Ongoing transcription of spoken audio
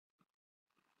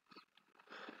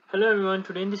Hello everyone,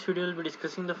 today in this video we'll be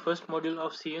discussing the first module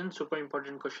of CN, super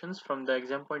important questions from the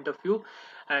exam point of view.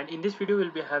 And in this video we'll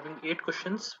be having 8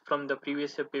 questions from the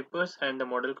previous year papers and the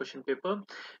model question paper.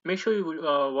 Make sure you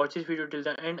watch this video till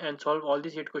the end and solve all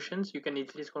these 8 questions. You can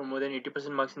easily score more than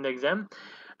 80% marks in the exam.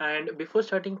 And before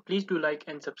starting, please do like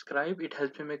and subscribe. It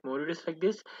helps me make more videos like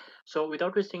this. So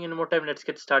without wasting any more time, let's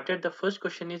get started. The first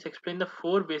question is explain the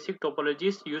 4 basic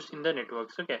topologies used in the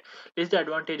networks. Okay, list the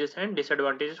advantages and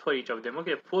disadvantages for each of them.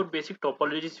 Okay, 4 basic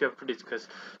topologies you have to discuss.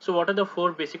 So what are the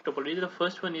 4 basic topologies? The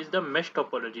first one is the mesh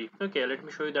topology. Okay, let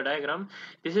me show you the diagram.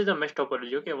 This is the mesh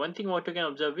topology. Okay, one thing what you can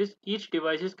observe is each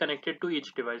device is connected to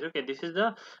each device. Okay, this is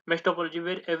the mesh topology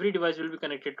where every device will be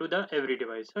connected to the every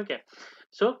device. Okay,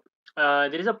 so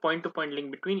there is a point-to-point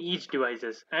link between each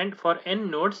devices, and for n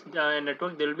nodes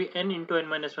network there will be n into n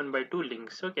minus 1 by 2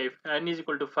 links. Okay, if n is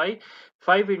equal to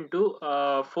 5 into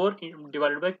 4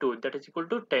 divided by 2, that is equal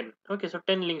to 10. Okay, so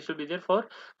 10 links will be there for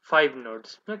 5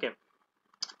 nodes. Okay,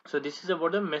 so this is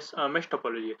about the mesh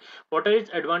topology. What are its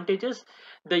advantages?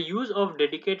 The use of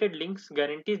dedicated links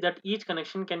guarantees that each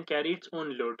connection can carry its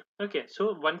own load. Okay,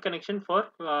 so one connection for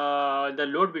the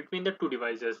load between the two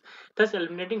devices, thus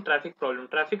eliminating traffic problem.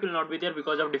 Traffic will not be there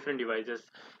because of different devices.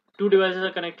 Two devices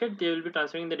are connected, they will be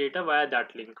transferring the data via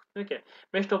that link. Okay,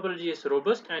 mesh topology is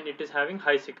robust and it is having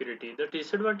high security. The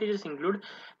disadvantages include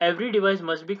every device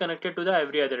must be connected to the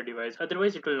every other device,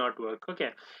 otherwise it will not work. Okay,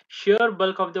 sheer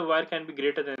bulk of the wire can be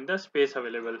greater than the space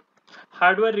available.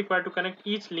 Hardware required to connect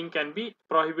each link can be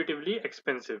prohibitively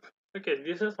expensive. Okay,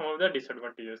 these are some of the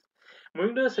disadvantages.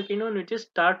 Moving to the second one, which is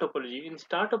star topology. In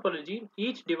star topology,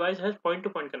 each device has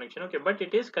point-to-point connection. Okay, but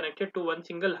it is connected to one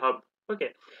single hub.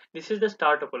 Okay, this is the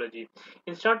star topology.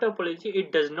 In star topology,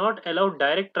 it does not allow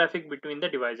direct traffic between the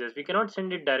devices. We cannot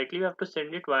send it directly. We have to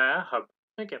send it via a hub.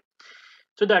 Okay.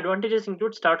 So the advantages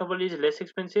include star topology is less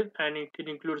expensive and it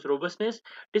includes robustness.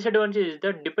 Disadvantage is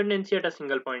the dependency at a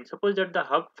single point. Suppose that the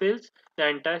hub fails, the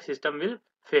entire system will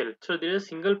fail. So there is a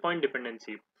single point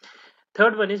dependency.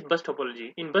 Third one is bus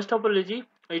topology. In bus topology,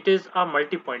 it is a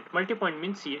multi-point. Multi-point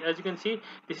means, see, as you can see,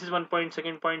 this is one point,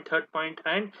 second point, third point,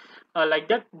 and like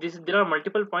that. There are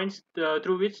multiple points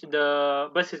through which the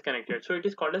bus is connected. So it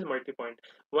is called as multi-point.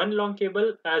 One long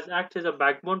cable acts as a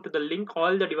backbone to the link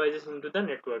all the devices into the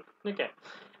network. Okay.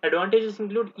 Advantages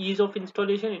include ease of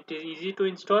installation. It is easy to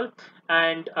install,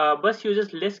 and bus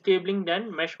uses less cabling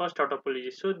than mesh or star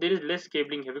topology. So there is less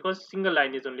cabling here because single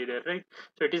line is only there, right?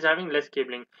 So it is having less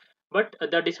cabling. But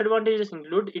the disadvantages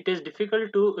include it is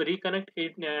difficult to reconnect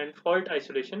it and fault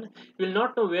isolation. You will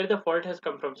not know where the fault has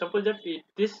come from. Suppose that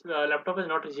this laptop has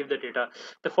not received the data.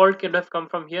 The fault can have come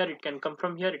from here, it can come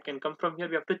from here, it can come from here.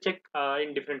 We have to check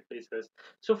in different places.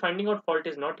 So finding out fault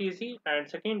is not easy. And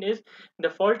second is the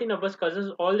fault in a bus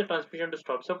causes all the transmission to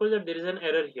stop. Suppose that there is an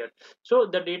error here. So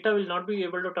the data will not be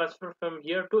able to transfer from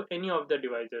here to any of the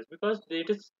devices because it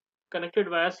is connected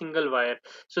via single wire.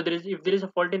 So there is, if there is a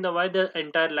fault in the wire, the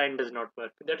entire line does not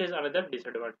work. That is another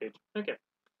disadvantage. Okay,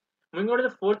 moving on to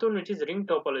the fourth one, which is ring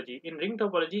topology. In ring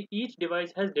topology, each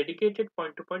device has dedicated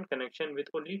point to point connection with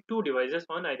only two devices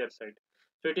on either side.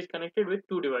 So it is connected with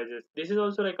two devices. This is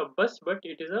also like a bus, but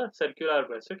it is a circular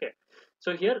bus. Okay,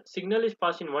 so here signal is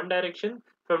passed in one direction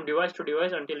from device to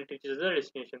device until it reaches the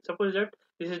destination. Suppose that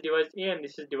this is device A and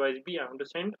this is device B. I want to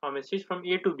send a message from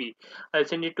A to B. I'll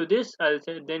send it to this,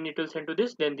 then it will send to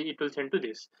this, then it will send to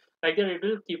this. Like that, it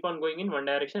will keep on going in one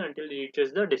direction until it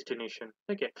reaches the destination.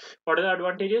 Okay, what are the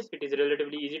advantages? It is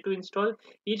relatively easy to install.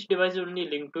 Each device is only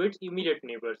linked to its immediate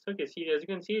neighbors. Okay, see, as you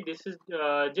can see, this is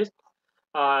just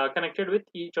connected with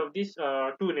each of these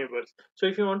two neighbors. So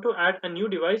if you want to add a new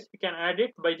device, you can add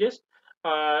it by just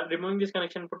removing this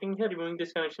connection, putting here, removing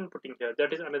this connection, putting here.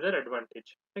 That is another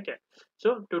advantage. Okay,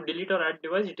 so to delete or add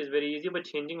device, it is very easy by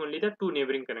changing only the two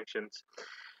neighboring connections.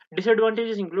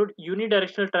 Disadvantages include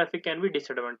unidirectional traffic can be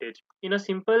disadvantage. In a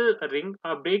simple ring,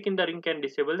 a break in the ring can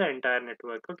disable the entire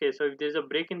network. Okay, so if there is a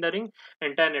break in the ring,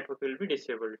 entire network will be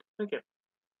disabled. Okay,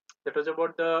 that was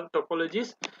about the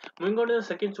topologies. Moving on to the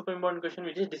second super important question,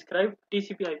 which is describe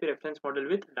TCP/IP reference model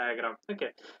with diagram. Okay,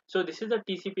 so this is the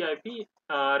TCP/IP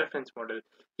reference model.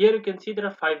 Here you can see there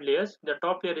are 5 layers. The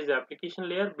top layer is the application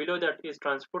layer, below that is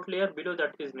transport layer, below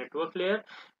that is network layer,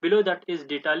 below that is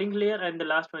data link layer, and the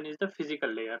last one is the physical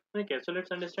layer. Okay, so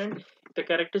let's understand the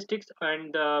characteristics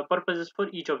and the purposes for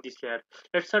each of these layers.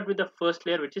 Let's start with the first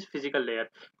layer, which is physical layer.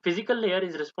 Physical layer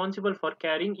is responsible for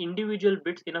carrying individual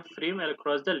bits in a frame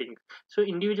across the link. So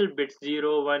individual bits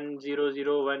 0 1 0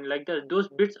 0 1, like that, those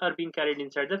bits are being carried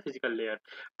inside the physical layer.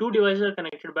 Two devices are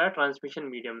connected by a transmission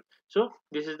medium. So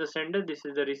this is the sender, this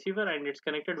is the receiver and it's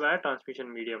connected via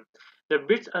transmission medium. The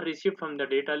bits are received from the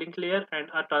data link layer and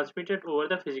are transmitted over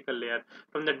the physical layer.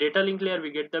 From the data link layer,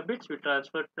 we get the bits, we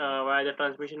transfer via the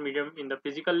transmission medium in the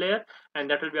physical layer, and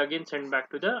that will be again sent back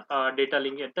to the data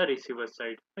link at the receiver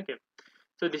side. Okay.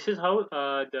 So this is how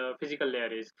the physical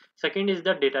layer is. Second is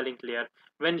the data link layer.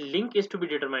 When link is to be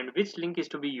determined, which link is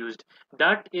to be used,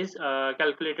 that is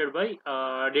calculated by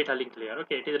data link layer.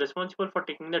 Okay, it is responsible for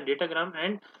taking the datagram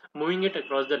and moving it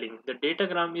across the link. The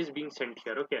datagram is being sent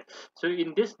here. Okay, so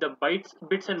in this the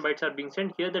bits and bytes are being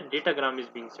sent here. The datagram is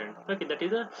being sent. Okay, that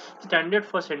is a standard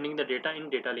for sending the data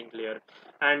in data link layer.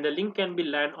 And the link can be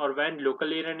LAN or WAN,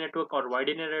 local area network or wide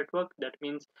area network. That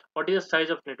means what is the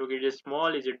size of network? It is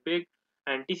small, is it big?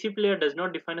 And TCP layer does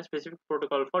not define a specific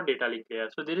protocol for data link layer.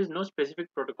 So there is no specific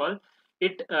protocol.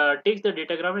 It takes the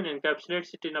datagram and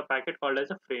encapsulates it in a packet called as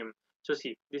a frame. So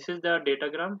see, this is the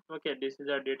datagram. Okay, this is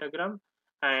the datagram,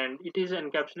 and it is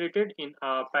encapsulated in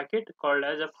a packet called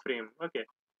as a frame. Okay,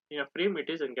 in a frame it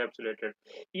is encapsulated.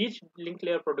 Each link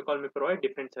layer protocol may provide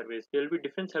different service. There will be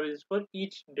different services for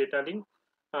each data link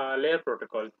layer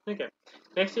protocol. Okay,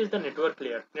 next is the network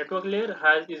layer. Network layer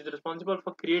is responsible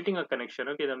for creating a connection.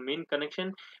 Okay, the main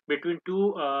connection between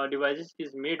two devices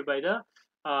is made by the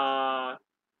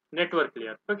network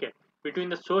layer. Okay, between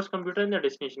the source computer and the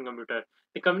destination computer.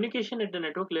 The communication at the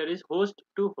network layer is host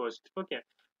to host. Okay,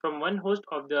 from one host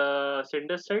of the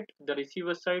sender side, the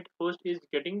receiver side host is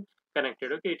getting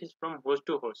connected. Okay, it is from host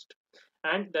to host.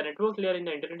 And the network layer in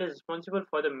the internet is responsible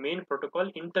for the main protocol,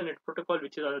 internet protocol,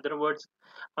 which is, in other words,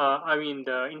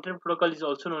 the internet protocol is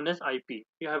also known as IP.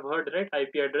 You have heard, right?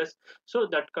 IP address. So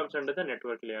that comes under the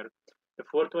network layer. The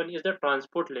fourth one is the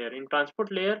transport layer. In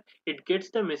transport layer, it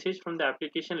gets the message from the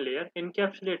application layer,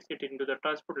 encapsulates it into the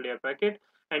transport layer packet,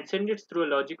 and sends it through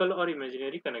a logical or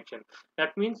imaginary connection.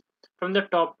 That means from the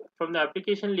top, from the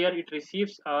application layer, it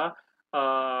receives a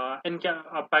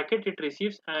packet it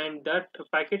receives, and that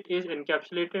packet is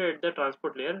encapsulated at the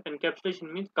transport layer. Encapsulation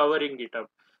means covering it up.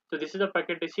 So this is the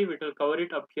packet received, it will cover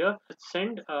it up here,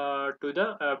 send to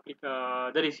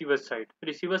the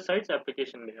receiver side's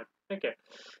application layer. Okay,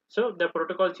 so the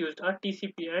protocols used are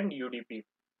TCP and UDP.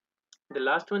 The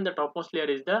last one, the topmost layer,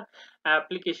 is the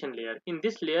application layer. In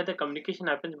this layer, the communication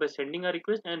happens by sending a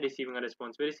request and receiving a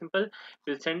response. Very simple.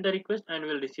 We'll send the request and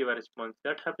we'll receive a response.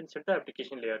 That happens at the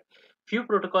application layer. Few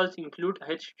protocols include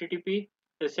HTTP,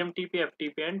 SMTP,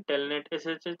 FTP, and Telnet,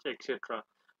 SSH, etc.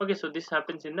 Okay, so this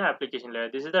happens in the application layer.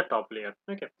 This is the top layer.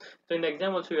 Okay, so in the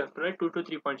exam also you have to write 2 to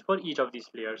 3 points for each of these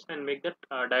layers and make that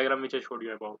diagram which I showed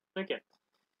you about. Okay.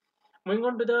 Moving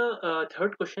on to the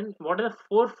third question, what are the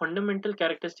four fundamental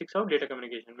characteristics of data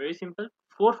communication? Very simple,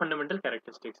 four fundamental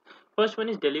characteristics. First one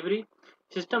is delivery.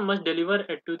 System must deliver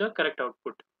it to the correct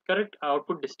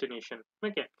output destination.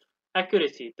 Okay.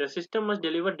 Accuracy. The system must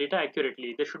deliver data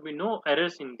accurately. There should be no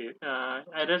errors in the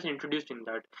errors introduced in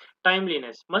that.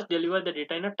 Timeliness. Must deliver the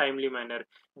data in a timely manner.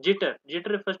 Jitter.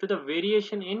 Jitter refers to the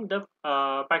variation in the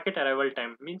packet arrival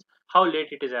time. Means how late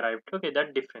it is arrived. Okay,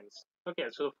 that difference. Okay,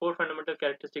 so four fundamental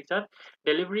characteristics are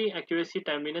delivery, accuracy,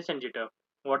 timeliness, and jitter.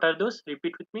 What are those?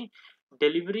 Repeat with me.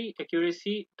 Delivery,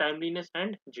 accuracy, timeliness,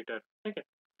 and jitter. Okay.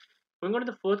 Going on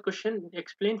to the fourth question,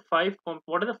 explain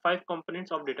what are the five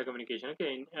components of data communication?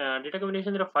 Okay, in data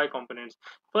communication there are five components.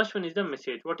 First one is the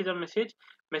message. What is a message?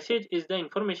 Message is the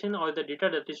information or the data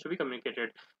that is to be communicated.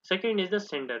 Second is the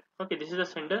sender. Okay, this is the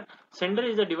sender. Sender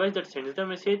is the device that sends the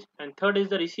message. And third is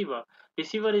the receiver.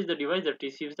 Receiver is the device that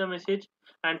receives the message.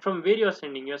 And from where you are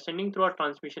sending? You are sending through a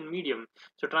transmission medium.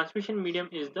 So transmission medium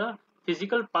is the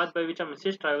physical path by which a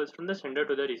message travels from the sender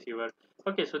to the receiver.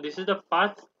 Okay, so this is the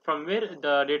path from where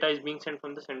the data is being sent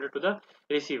from the sender to the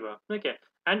receiver. Okay,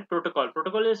 and protocol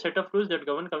is a set of rules that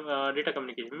govern data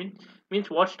communication.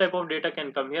 Means what type of data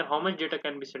can come here, how much data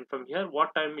can be sent from here,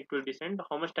 what time it will be sent,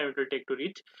 how much time it will take to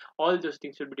reach. All those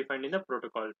things will be defined in the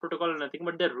protocol are nothing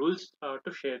but the rules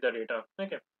to share the data.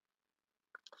 Okay,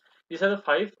 these are the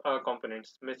five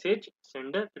components: message,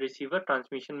 sender, receiver,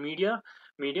 transmission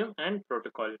medium, and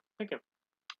protocol. Okay.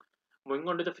 Moving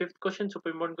on to the fifth question, super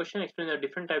important question, explain the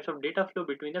different types of data flow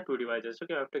between the two devices.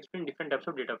 Okay, I have to explain different types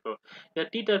of data flow. There are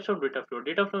three types of data flow.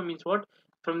 Data flow means what?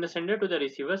 From the sender to the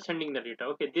receiver, sending the data.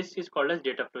 Okay, this is called as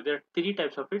data flow. There are three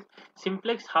types of it: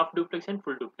 simplex, half duplex, and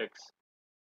full duplex.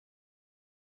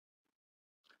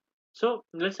 So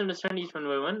let's understand each one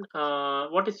by one.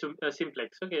 What is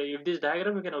simplex? Okay, if this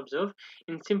diagram you can observe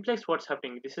in simplex, what's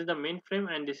happening? This is the mainframe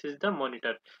and this is the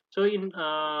monitor. So in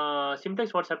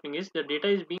simplex, what's happening is the data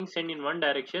is being sent in one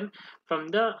direction from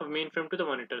the mainframe to the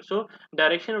monitor. So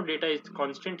direction of data is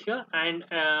constant here, and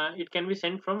it can be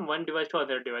sent from one device to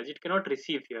other device. It cannot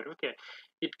receive here. Okay,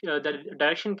 the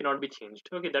direction cannot be changed.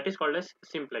 Okay, that is called as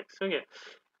simplex. Okay,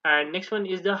 and next one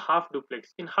is the half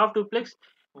duplex. In half duplex,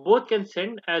 both can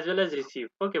send as well as receive.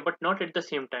 Okay, but not at the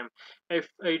same time. If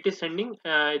it is sending,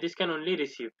 this can only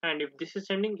receive, and if this is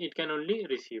sending, it can only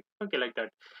receive. Okay, like that.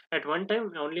 At one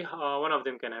time only one of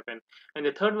them can happen. And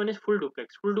the third one is full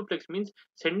duplex. Full duplex means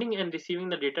sending and receiving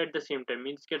the data at the same time,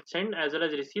 means get send as well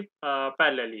as receive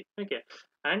parallelly. Okay,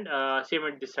 and same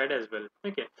at this side as well.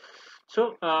 Okay,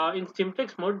 so in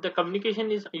simplex mode, the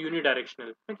communication is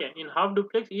unidirectional. Okay, in half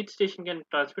duplex, each station can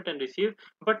transmit and receive,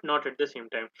 but not at the same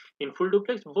time. In full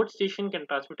duplex, both station can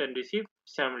transmit and receive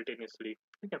simultaneously.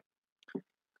 Okay.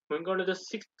 Moving on to the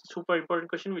sixth super important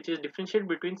question, which is differentiate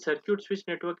between circuit switch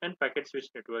network and packet switch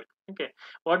network. Okay,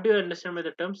 what do you understand by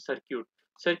the term circuit?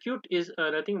 Circuit is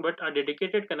nothing but a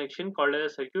dedicated connection called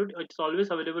as a circuit. It's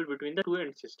always available between the two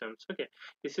end systems. Okay,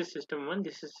 this is system one,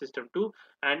 this is system two,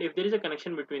 and if there is a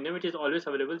connection between them, which is always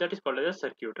available, that is called as a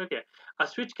circuit. Okay, a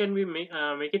switch can be make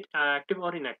it active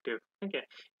or inactive. Okay,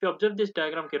 if you observe this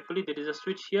diagram carefully, there is a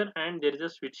switch here and there is a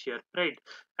switch here, right?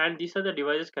 And these are the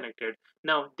devices connected.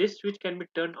 Now this switch can be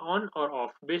turned on or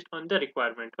off based on the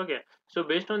requirement. Okay, so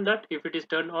based on that, if it is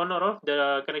turned on or off,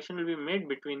 the connection will be made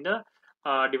between the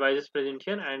devices present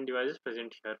here and devices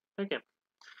present here. Okay,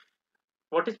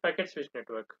 what is packet switch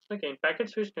network? Okay, in packet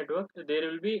switch network, there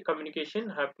will be communication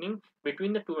happening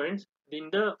between the two ends in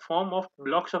the form of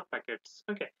blocks of packets.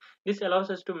 Okay, this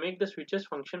allows us to make the switches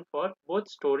function for both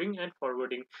storing and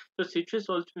forwarding. So switches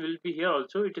also will be here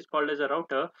also. It is called as a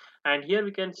router, and here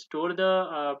we can store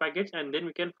the packets and then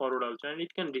we can forward also, and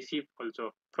it can receive also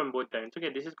from both ends.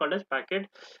 Okay, this is called as packet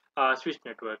switch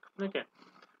network. Okay,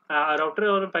 a router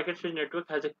or a packet switch network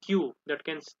has a queue that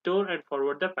can store and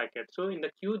forward the packet. So in the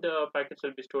queue, the packets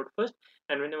will be stored first,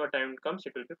 and whenever time comes,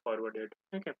 it will be forwarded.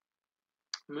 Okay.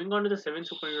 Moving on to the seventh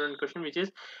super important question, which is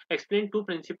explain two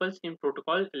principles in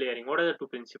protocol layering. What are the two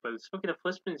principles? Okay, the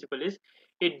first principle is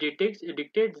it dictates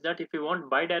that if we want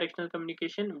bidirectional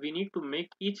communication, we need to make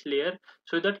each layer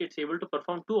so that it's able to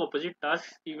perform two opposite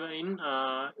tasks, even in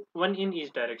one in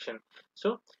each direction.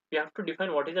 So we have to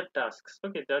define what is the tasks.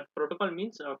 Okay, that protocol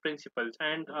means principles,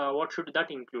 and what should that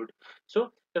include?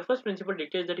 So the first principle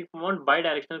dictates that if we want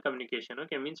bidirectional communication,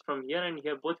 okay, means from here and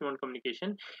here both we want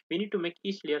communication, we need to make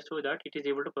each layer so that it is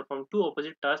able to perform two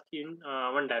opposite tasks in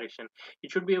one direction.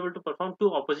 It should be able to perform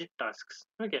two opposite tasks.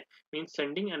 Okay, means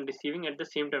sending and receiving at the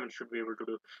same time it should be able to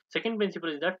do. Second principle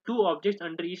is that two objects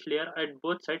under each layer at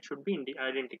both sides should be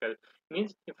identical.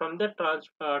 Means from the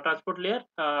transport layer,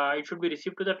 it should be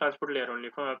received to the transport layer only.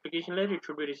 From application layer, it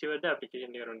should be received at the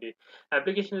application layer only.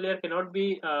 Application layer cannot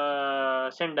be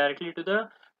sent directly to the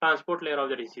transport layer of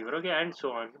the receiver. Okay, and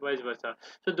so on, vice versa.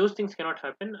 So those things cannot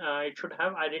happen. It should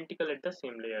have identical at the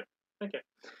same layer. Okay,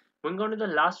 moving on to the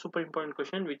last super important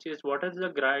question, which is what is the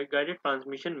guided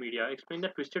transmission media? Explain the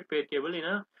twisted pair cable in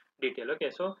a detail. Okay,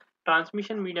 so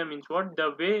transmission media means what?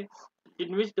 The way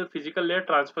in which the physical layer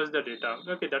transfers the data.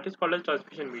 Okay, that is called as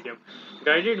transmission medium.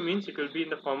 Guided means it will be in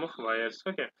the form of wires.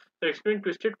 Okay, so explain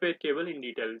twisted pair cable in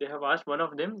detail. They have asked one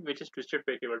of them, which is twisted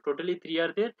pair cable. Totally three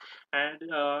are there, and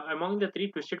among the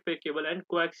three, twisted pair cable and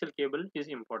coaxial cable is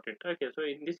important. Okay, so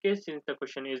in this case, since the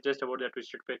question is just about the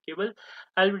twisted pair cable,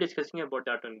 I'll be discussing about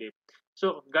that only.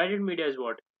 So guided media is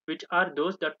what? Which are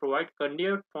those that provide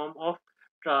conduit form of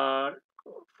uh,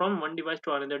 from one device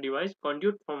to another device,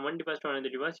 conduit from one device to another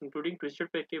device, including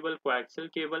twisted pair cable,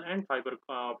 coaxial cable, and fiber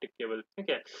optic cable.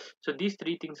 Okay, so these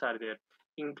three things are there.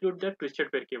 Include the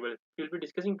twisted pair cable. We'll be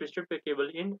discussing twisted pair cable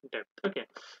in depth. Okay,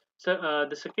 so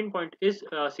the second point is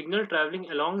signal traveling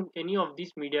along any of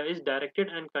these media is directed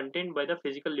and contained by the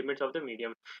physical limits of the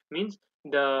medium. Means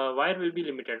the wire will be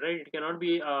limited, right? It cannot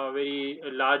be very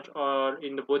large or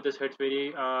in the both the sides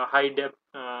very high depth,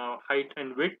 height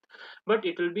and width, but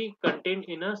it will be contained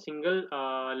in a single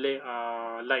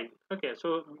line. Okay,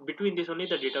 so between this only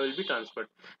the data will be transferred.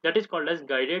 That is called as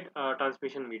guided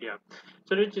transmission media.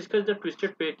 So let's discuss the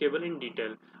twisted pair cable in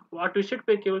detail. A twisted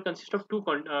pair cable consists of two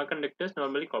conductors,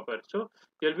 normally copper. So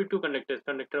there will be two conductors,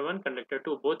 conductor 1, conductor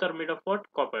 2. Both are made of what?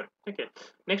 Copper. Okay,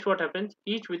 next what happens,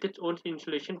 each with its own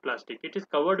insulation plastic. It is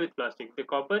covered with plastic. The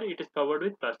copper, it is covered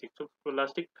with plastic, so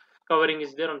plastic covering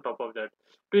is there on top of that,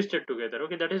 twisted together.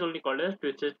 Okay, that is only called as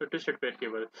twisted pair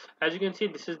cable. As you can see,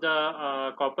 this is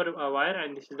the copper wire,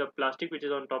 and this is the plastic which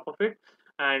is on top of it.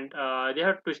 and they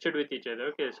are twisted with each other.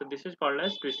 Okay, so this is called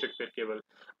as twisted pair cable.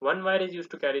 One wire is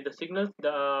used to carry the signals,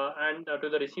 and to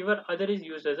the receiver, other is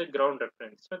used as a ground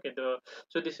reference. Okay,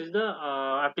 so this is the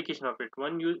application of it.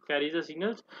 One carries the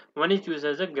signals, one is used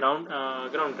as a ground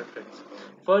reference.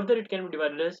 Further, it can be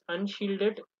divided as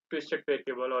unshielded twisted pair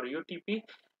cable or UTP,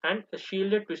 and a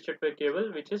shielded twisted pair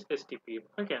cable, which is STP.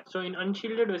 Okay, so in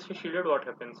unshielded versus shielded, what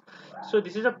happens? So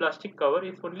this is a plastic cover.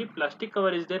 If only plastic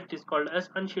cover is there, it is called as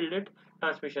unshielded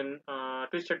transmission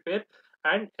twisted pair,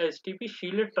 and STP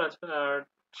shielded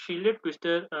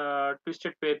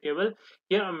twisted pair cable.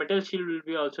 Here a metal shield will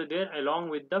be also there along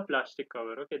with the plastic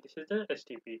cover. Okay, this is the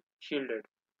STP shielded.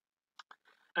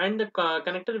 And the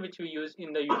connector which we use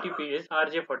in the UTP is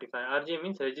RJ45. RJ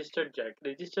means registered jack.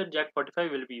 Registered jack 45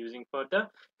 will be using for the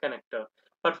connector.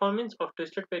 Performance of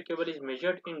twisted pair cable is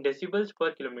measured in decibels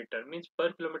per kilometer. Means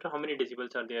per kilometer how many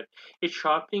decibels are there. It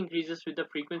sharply increases with the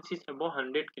frequencies above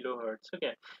 100 kilohertz.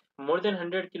 Okay, more than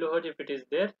 100 kilohertz if it is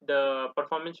there, the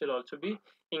performance will also be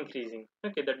increasing.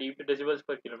 Okay, the decibels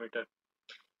per kilometer.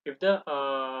 If the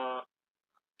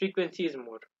frequency is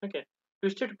more. Okay,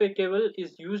 twisted pair cable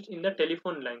is used in the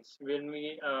telephone lines when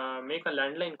we make a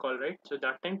landline call, right? So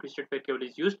that time twisted pair cable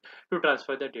is used to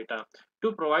transfer the data,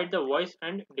 to provide the voice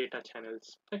and data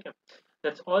channels. Okay,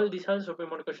 that's all. These are super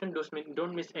important questions.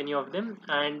 Don't miss any of them,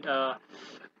 and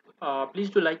please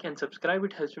do like and subscribe.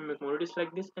 It helps me make more videos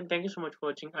like this, and thank you so much for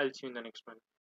watching. I'll see you in the next one.